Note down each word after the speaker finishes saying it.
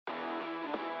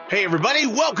Hey everybody,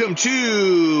 welcome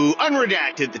to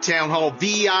Unredacted, the Town Hall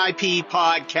VIP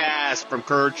podcast from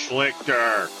Kurt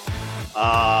Schlichter.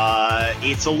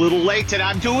 It's a little late today.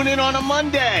 I'm doing it on a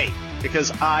Monday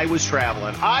because I was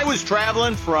traveling. I was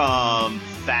traveling from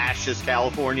fascist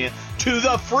California to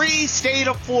the free state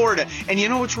of Florida. And you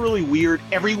know what's really weird?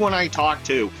 Everyone I talked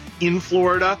to in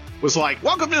Florida was like,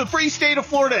 welcome to the free state of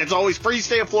Florida. It's always free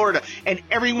state of Florida. And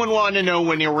everyone wanted to know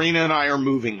when Irina and I are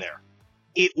moving there.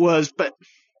 It was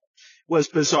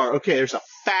bizarre. Okay, there's a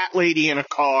fat lady in a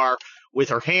car with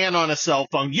her hand on a cell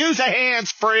phone. Use the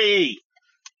hands free.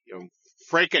 You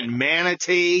freaking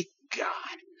manatee. God.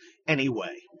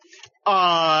 Anyway,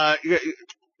 at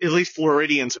least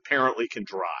Floridians apparently can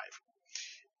drive.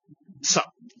 So,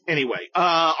 anyway,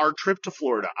 our trip to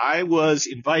Florida. I was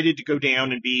invited to go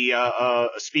down and be a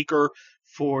speaker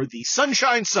for the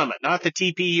Sunshine Summit, not the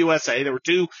TPUSA. There were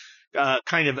two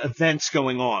kind of events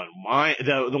going on.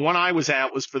 The one I was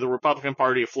at was for the Republican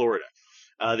Party of Florida.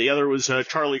 The other was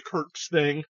Charlie Kirk's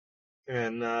thing,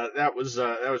 and that was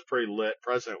pretty lit.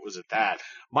 President was at that.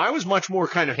 Mine was much more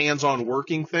kind of hands-on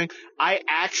working thing. I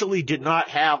actually did not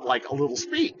have like a little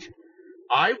speech.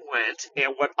 I went,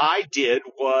 and what I did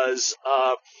was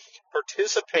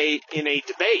participate in a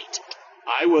debate.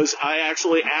 I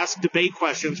actually asked debate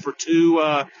questions for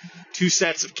two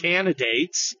sets of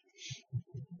candidates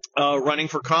running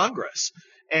for Congress.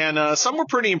 And some were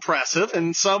pretty impressive,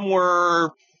 and some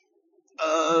were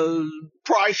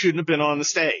probably shouldn't have been on the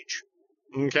stage,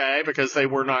 okay, because they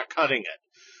were not cutting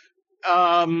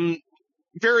it.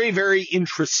 Very, very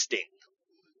interesting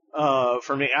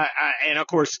for me. And, of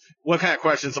course, what kind of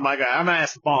questions am I going to – I'm going to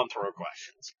ask the bomb throw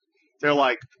questions. They're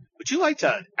like, would you like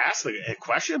to ask a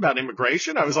question about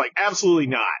immigration? I was like, absolutely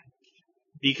not,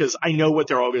 because I know what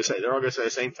they're all going to say. They're all going to say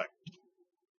the same thing.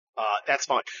 That's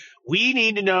fine. We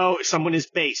need to know if someone is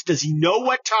based. Does he know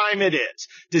what time it is?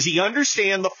 Does he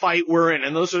understand the fight we're in?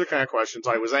 And those are the kind of questions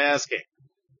I was asking,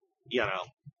 you know.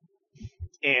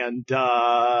 And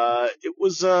it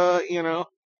was, it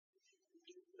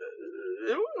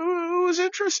was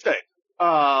interesting.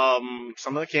 Some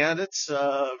of the candidates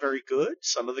very good.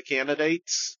 Some of the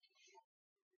candidates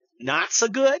not so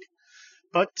good.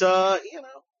 But, we'll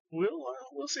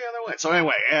see how that went. So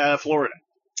anyway, Florida.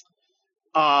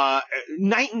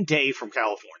 Night and day from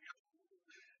California.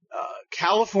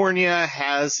 California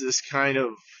has this kind of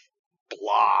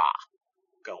blah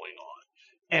going on.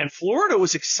 And Florida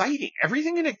was exciting.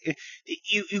 Everything in it,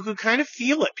 you could kind of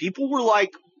feel it. People were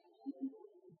like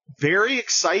very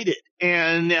excited.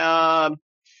 And,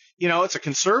 it's a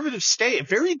conservative state, a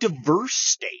very diverse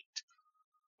state.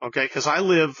 Okay. Cause I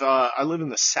live in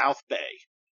the South Bay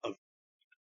of,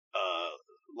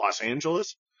 Los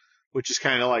Angeles, which is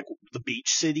kind of like the beach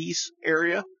cities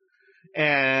area.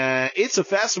 And it's a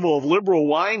festival of liberal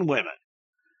wine women.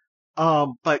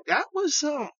 But that was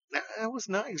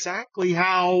not exactly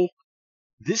how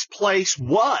this place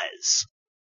was.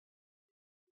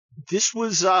 This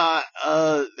was, there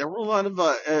were a lot of,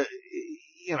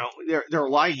 there are a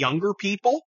lot of younger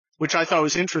people, which I thought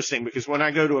was interesting because when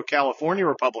I go to a California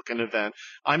Republican event,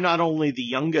 I'm not only the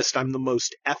youngest, I'm the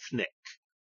most ethnic.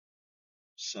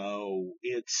 So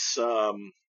it's,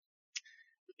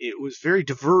 it was very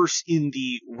diverse in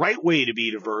the right way to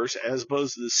be diverse as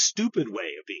opposed to the stupid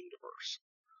way of being diverse.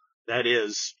 That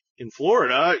is, in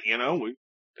Florida, we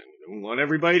want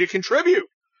everybody to contribute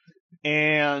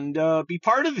and be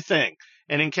part of the thing.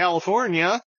 And in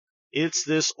California, it's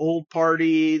this old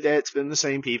party that's been the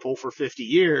same people for 50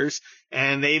 years,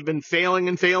 and they've been failing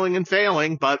and failing and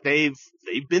failing, but they've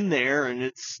been there, and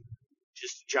it's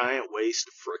just a giant waste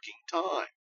of freaking time.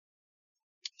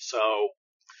 So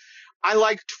I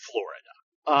liked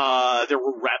Florida. There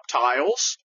were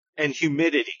reptiles and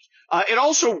humidity. It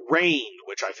also rained,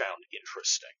 which I found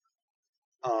interesting.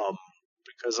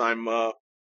 Because I'm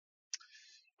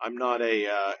not in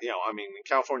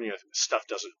California, stuff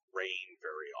doesn't rain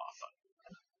very often.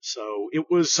 So it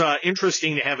was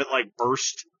interesting to have it like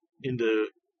burst into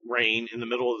rain in the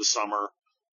middle of the summer,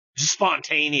 just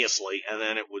spontaneously, and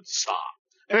then it would stop.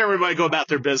 And everybody go about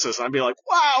their business, and I'd be like,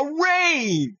 wow,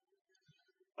 rain!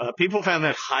 People found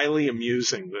that highly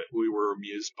amusing, that we were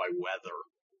amused by weather.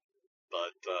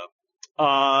 But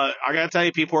I gotta tell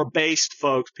you, people are based,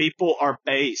 folks. People are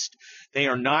based. They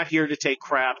are not here to take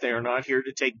crap. They are not here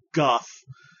to take guff.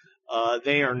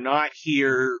 They are not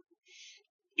here.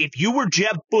 If you were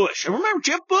Jeb Bush, and remember,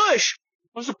 Jeb Bush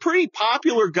was a pretty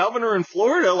popular governor in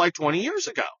Florida like 20 years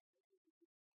ago.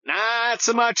 Not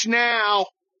so much now.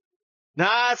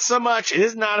 Not so much. It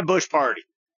is not a Bush party.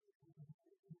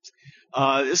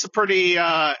 This is pretty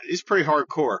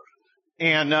hardcore.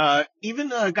 And even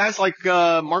guys like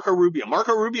Marco Rubio.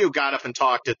 Marco Rubio got up and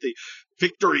talked at the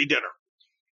victory dinner.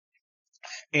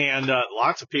 And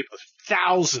lots of people,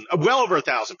 well over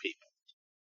 1,000 people.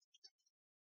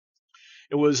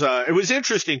 It was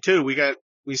interesting too.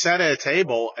 We sat at a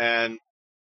table and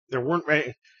there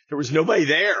was nobody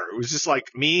there. It was just like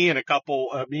me and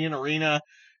me and Arena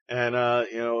and a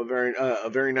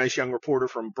very nice young reporter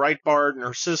from Breitbart and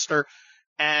her sister.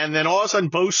 And then all of a sudden,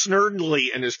 Bo Snerdley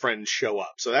and his friends show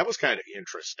up. So that was kind of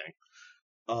interesting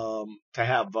to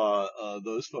have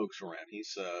those folks around.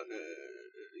 He's a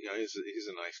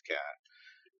nice cat.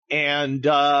 And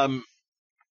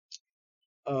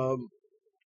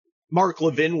Mark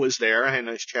Levin was there. I had a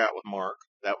nice chat with Mark.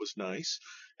 That was nice.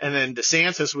 And then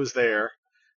DeSantis was there,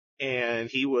 and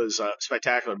he was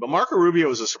spectacular. But Marco Rubio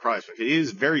was a surprise because he is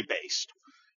very based.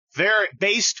 Very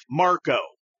based Marco.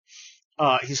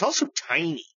 He's also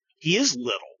tiny. He is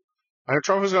little. I had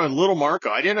trouble going little Marco.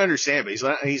 I didn't understand,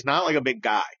 but he's not like a big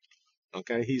guy.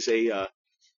 Okay, he's he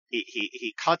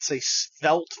cuts a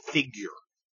svelte figure,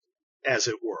 as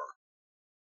it were.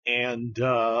 And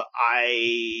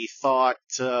I thought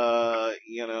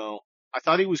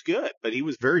he was good, but he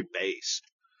was very based.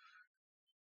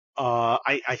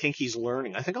 I think he's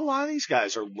learning. I think a lot of these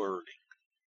guys are learning.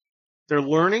 They're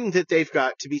learning that they've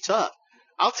got to be tough.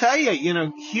 I'll tell you,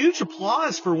 huge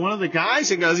applause for one of the guys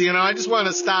that goes, I just want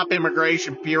to stop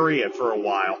immigration, period, for a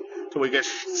while till we get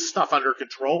stuff under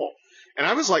control. And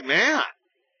I was like, man.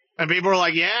 And people were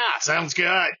like, yeah, sounds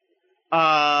good.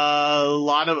 A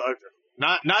lot of,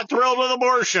 not thrilled with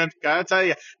abortion. Gotta tell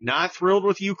you, not thrilled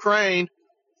with Ukraine.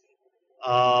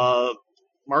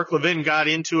 Mark Levin got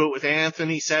into it with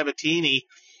Anthony Sabatini,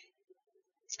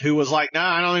 who was like,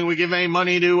 nah, I don't think we give any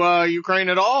money to Ukraine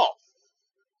at all.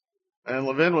 And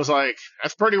Levin was like,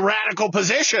 that's a pretty radical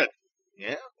position.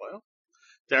 Yeah, well,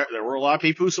 there were a lot of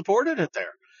people who supported it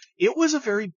there. It was a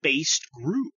very based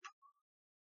group.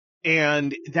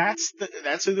 And that's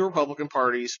who the Republican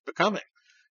Party's becoming.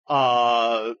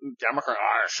 Democrat,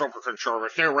 super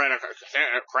conservative, theocratic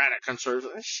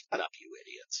conservative. Shut up, you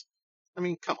idiots. I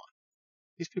mean, come on.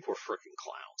 These people are freaking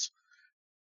clowns.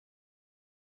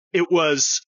 It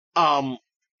was,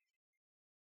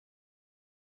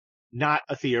 not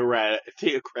a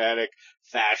theocratic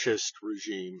fascist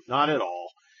regime. Not at all.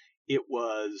 It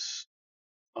was,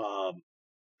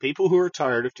 people who are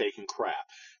tired of taking crap.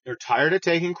 They're tired of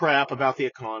taking crap about the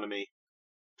economy.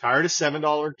 Tired of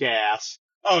 $7 gas.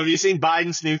 Oh, have you seen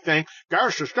Biden's new thing?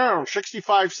 Gas is down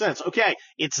 65 cents. Okay,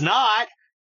 it's not.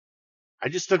 I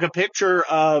just took a picture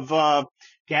of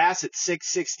gas at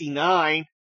 $6.69.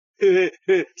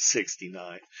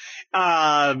 69.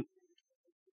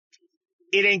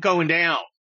 It ain't going down.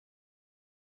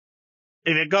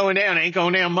 If it's going down, it ain't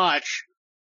going down much.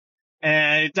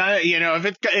 And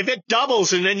if it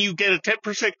doubles and then you get a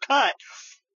 10% cut,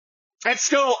 that's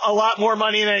still a lot more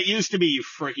money than it used to be, you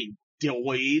freaking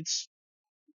dillweeds.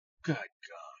 Good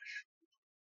gosh.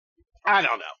 I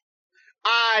don't know.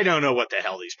 I don't know what the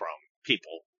hell these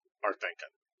people are thinking.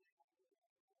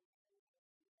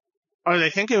 Are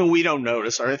they thinking we don't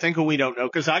notice? Are they thinking we don't know?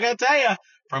 Because I got to tell you,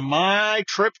 from my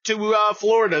trip to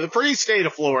Florida, the free state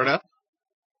of Florida,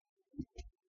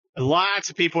 lots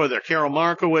of people were there. Carol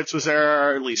Markowitz was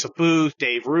there, Lisa Booth,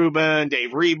 Dave Rubin, Dave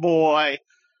Reboy.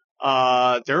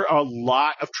 There are a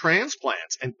lot of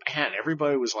transplants. And man,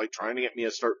 everybody was like trying to get me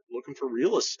to start looking for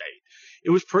real estate. It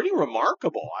was pretty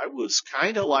remarkable. I was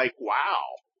kind of like,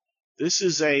 wow, this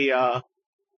is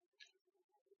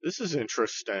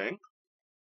interesting.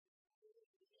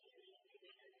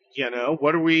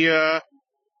 What are we,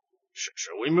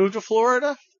 should we move to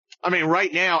Florida? I mean,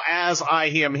 right now, as I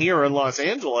am here in Los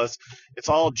Angeles, it's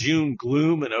all June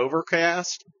gloom and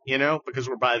overcast, because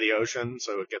we're by the ocean,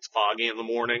 so it gets foggy in the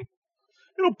morning.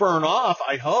 It'll burn off,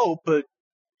 I hope, but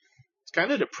it's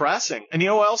kind of depressing. And you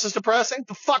know what else is depressing?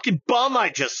 The fucking bum I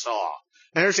just saw.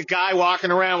 And there's a guy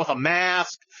walking around with a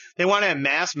mask. They want to have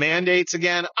mask mandates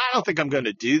again. I don't think I'm going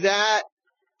to do that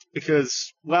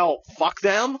because, well, fuck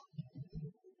them.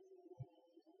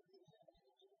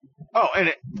 Oh,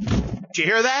 and did you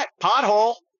hear that?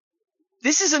 Pothole.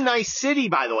 This is a nice city,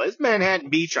 by the way. This is Manhattan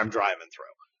Beach I'm driving through.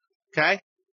 Okay?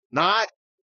 Not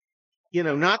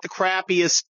the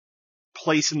crappiest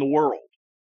place in the world.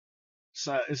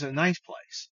 So it's a nice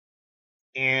place.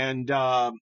 And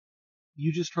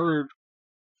you just heard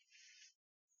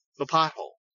the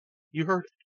pothole. You heard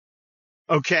it.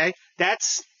 Okay?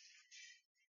 That's,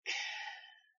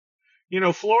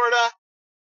 Florida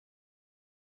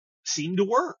seemed to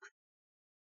work.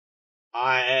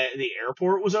 The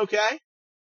airport was okay.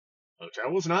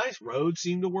 Hotel was nice. Roads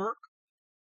seemed to work.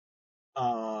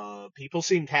 People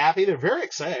seemed happy. They're very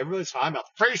excited. Everybody's talking about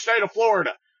the free state of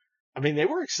Florida. I mean, they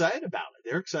were excited about it.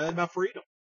 They're excited about freedom.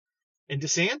 And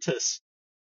DeSantis,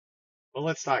 well,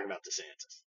 let's talk about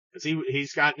DeSantis. Because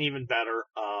he's gotten even better.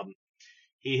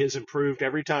 He has improved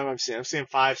every time I've seen him. I've seen him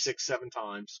 5, 6, 7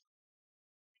 times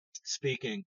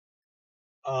speaking.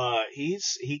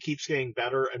 He keeps getting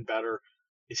better and better.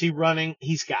 Is he running?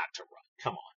 He's got to run.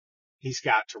 Come on. He's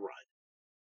got to run.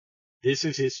 This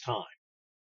is his time.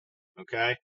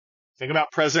 Okay? Think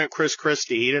about President Chris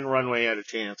Christie. He didn't run when he had a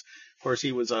chance. Of course,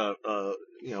 he was a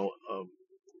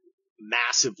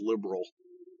massive liberal,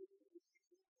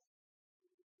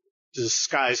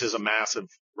 disguised as a massive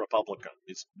Republican.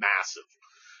 He's massive.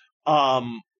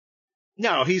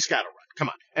 No, he's got to run. Come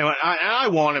on. And I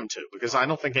want him to, because I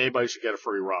don't think anybody should get a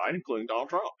free ride, including Donald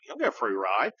Trump. You don't get a free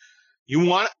ride. You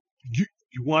want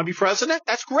to be president?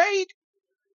 That's great.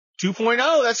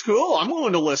 2.0, that's cool. I'm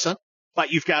willing to listen. But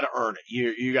you've got to earn it.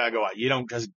 You got to go out. You don't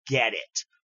just get it.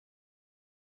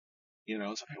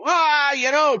 It's like,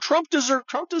 well, Trump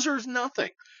deserves nothing.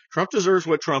 Trump deserves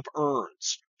what Trump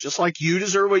earns. Just like you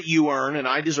deserve what you earn, and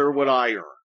I deserve what I earn.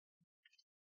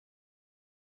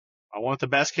 I want the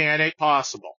best candidate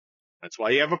possible. That's why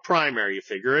you have a primary. You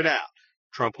figure it out.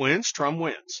 Trump wins, Trump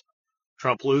wins.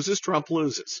 Trump loses, Trump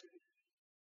loses.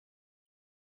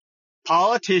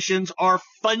 Politicians are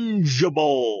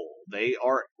fungible. They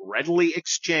are readily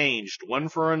exchanged one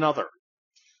for another.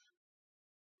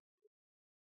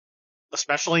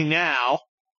 Especially now,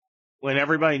 when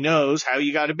everybody knows how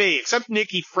you got to be, except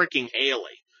Nikki freaking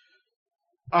Haley.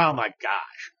 Oh my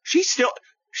gosh. She still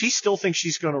thinks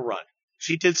she's going to run.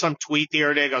 She did some tweet the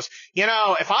other day, goes,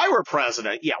 if I were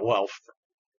president,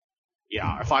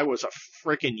 if I was a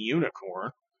freaking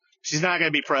unicorn, she's not going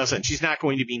to be president. She's not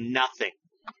going to be nothing.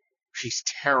 She's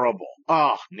terrible.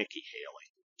 Oh, Nikki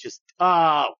Haley. Just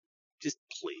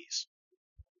please.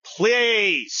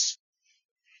 Please.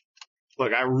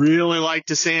 Look, I really like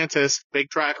DeSantis. Big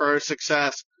track record of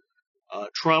success.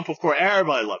 Trump, of course,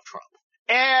 everybody loved Trump.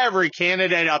 Every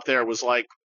candidate up there was like,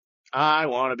 I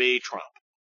want to be Trump.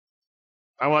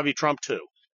 I want to be Trump too.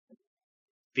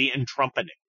 The entrumpeting.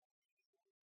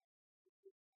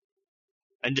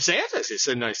 And DeSantis has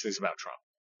said nice things about Trump.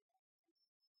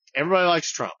 Everybody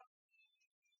likes Trump.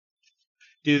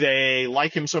 Do they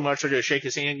like him so much they're going to shake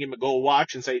his hand, give him a gold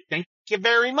watch, and say, thank you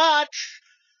very much?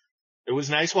 It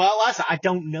was nice while it lasted. I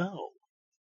don't know.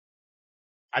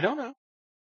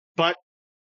 But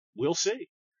we'll see.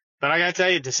 But I got to tell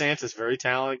you, DeSantis, very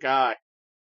talented guy.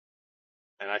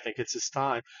 And I think it's his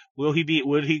time.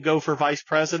 Would he go for vice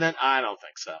president? I don't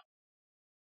think so.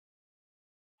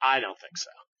 I don't think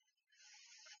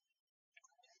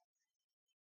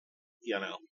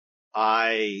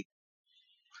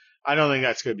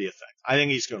that's going to be a thing. I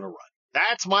think he's going to run.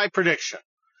 That's my prediction.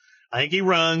 I think he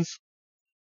runs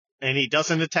and he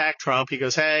doesn't attack Trump. He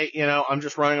goes, hey, I'm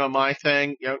just running on my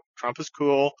thing. Trump is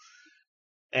cool.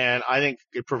 And I think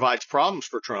it provides problems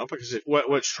for Trump because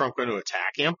what's Trump going to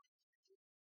attack him?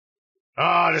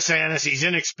 Oh, DeSantis, he's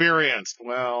inexperienced.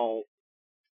 Well,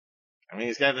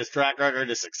 he's got this track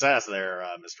record of success there,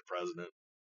 Mr. President.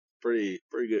 Pretty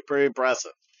good, pretty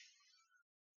impressive.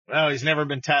 Well, he's never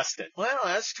been tested. Well,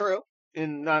 that's true.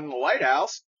 Not in the White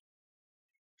House.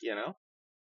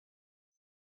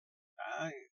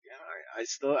 I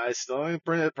still think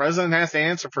the president has to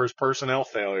answer for his personnel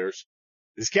failures.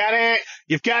 You've got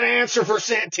to answer for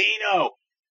Santino.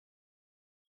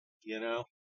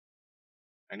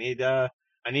 I need to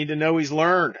know he's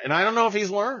learned, and I don't know if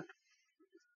he's learned.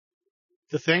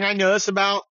 The thing I notice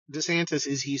about DeSantis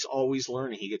is he's always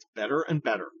learning. He gets better and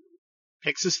better.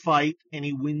 Picks his fight and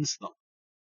he wins them.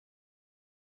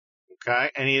 Okay?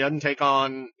 And he doesn't take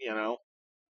on,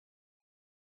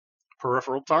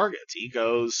 peripheral targets. He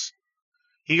goes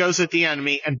at the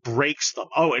enemy and breaks them.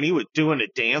 Oh, and he was doing a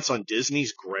dance on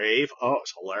Disney's grave. Oh,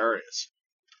 it's hilarious.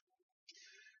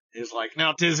 He's like,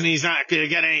 now Disney's not going to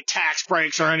get any tax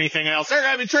breaks or anything else. They're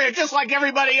going to be treated just like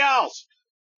everybody else.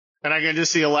 And I can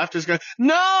just see a leftist going,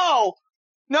 no,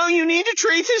 you need to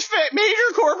treat these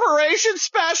major corporations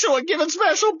special and give it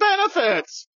special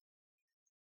benefits.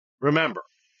 Remember,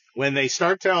 when they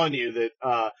start telling you that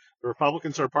the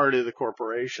Republicans are part of the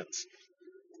corporations,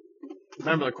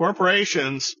 remember, the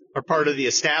corporations are part of the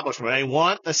establishment. They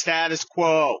want the status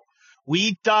quo.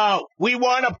 We don't. We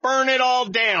want to burn it all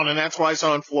down, and that's why it's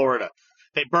on Florida.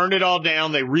 They burned it all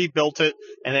down, they rebuilt it,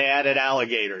 and they added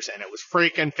alligators, and it was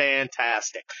freaking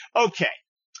fantastic. Okay.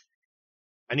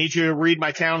 I need you to read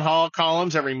my town hall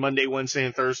columns every Monday, Wednesday,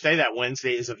 and Thursday. That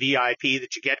Wednesday is a VIP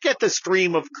that you get. Get the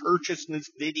stream of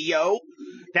courteousness video.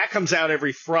 That comes out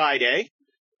every Friday.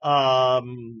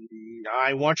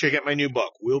 I want you to get my new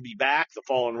book. We'll Be Back, The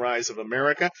Fall and Rise of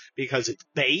America, because it's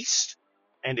based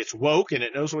and it's woke and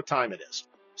it knows what time it is.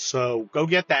 So go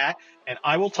get that, and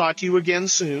I will talk to you again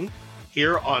soon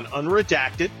here on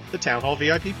Unredacted, the Town Hall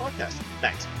VIP podcast.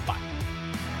 Thanks. Bye.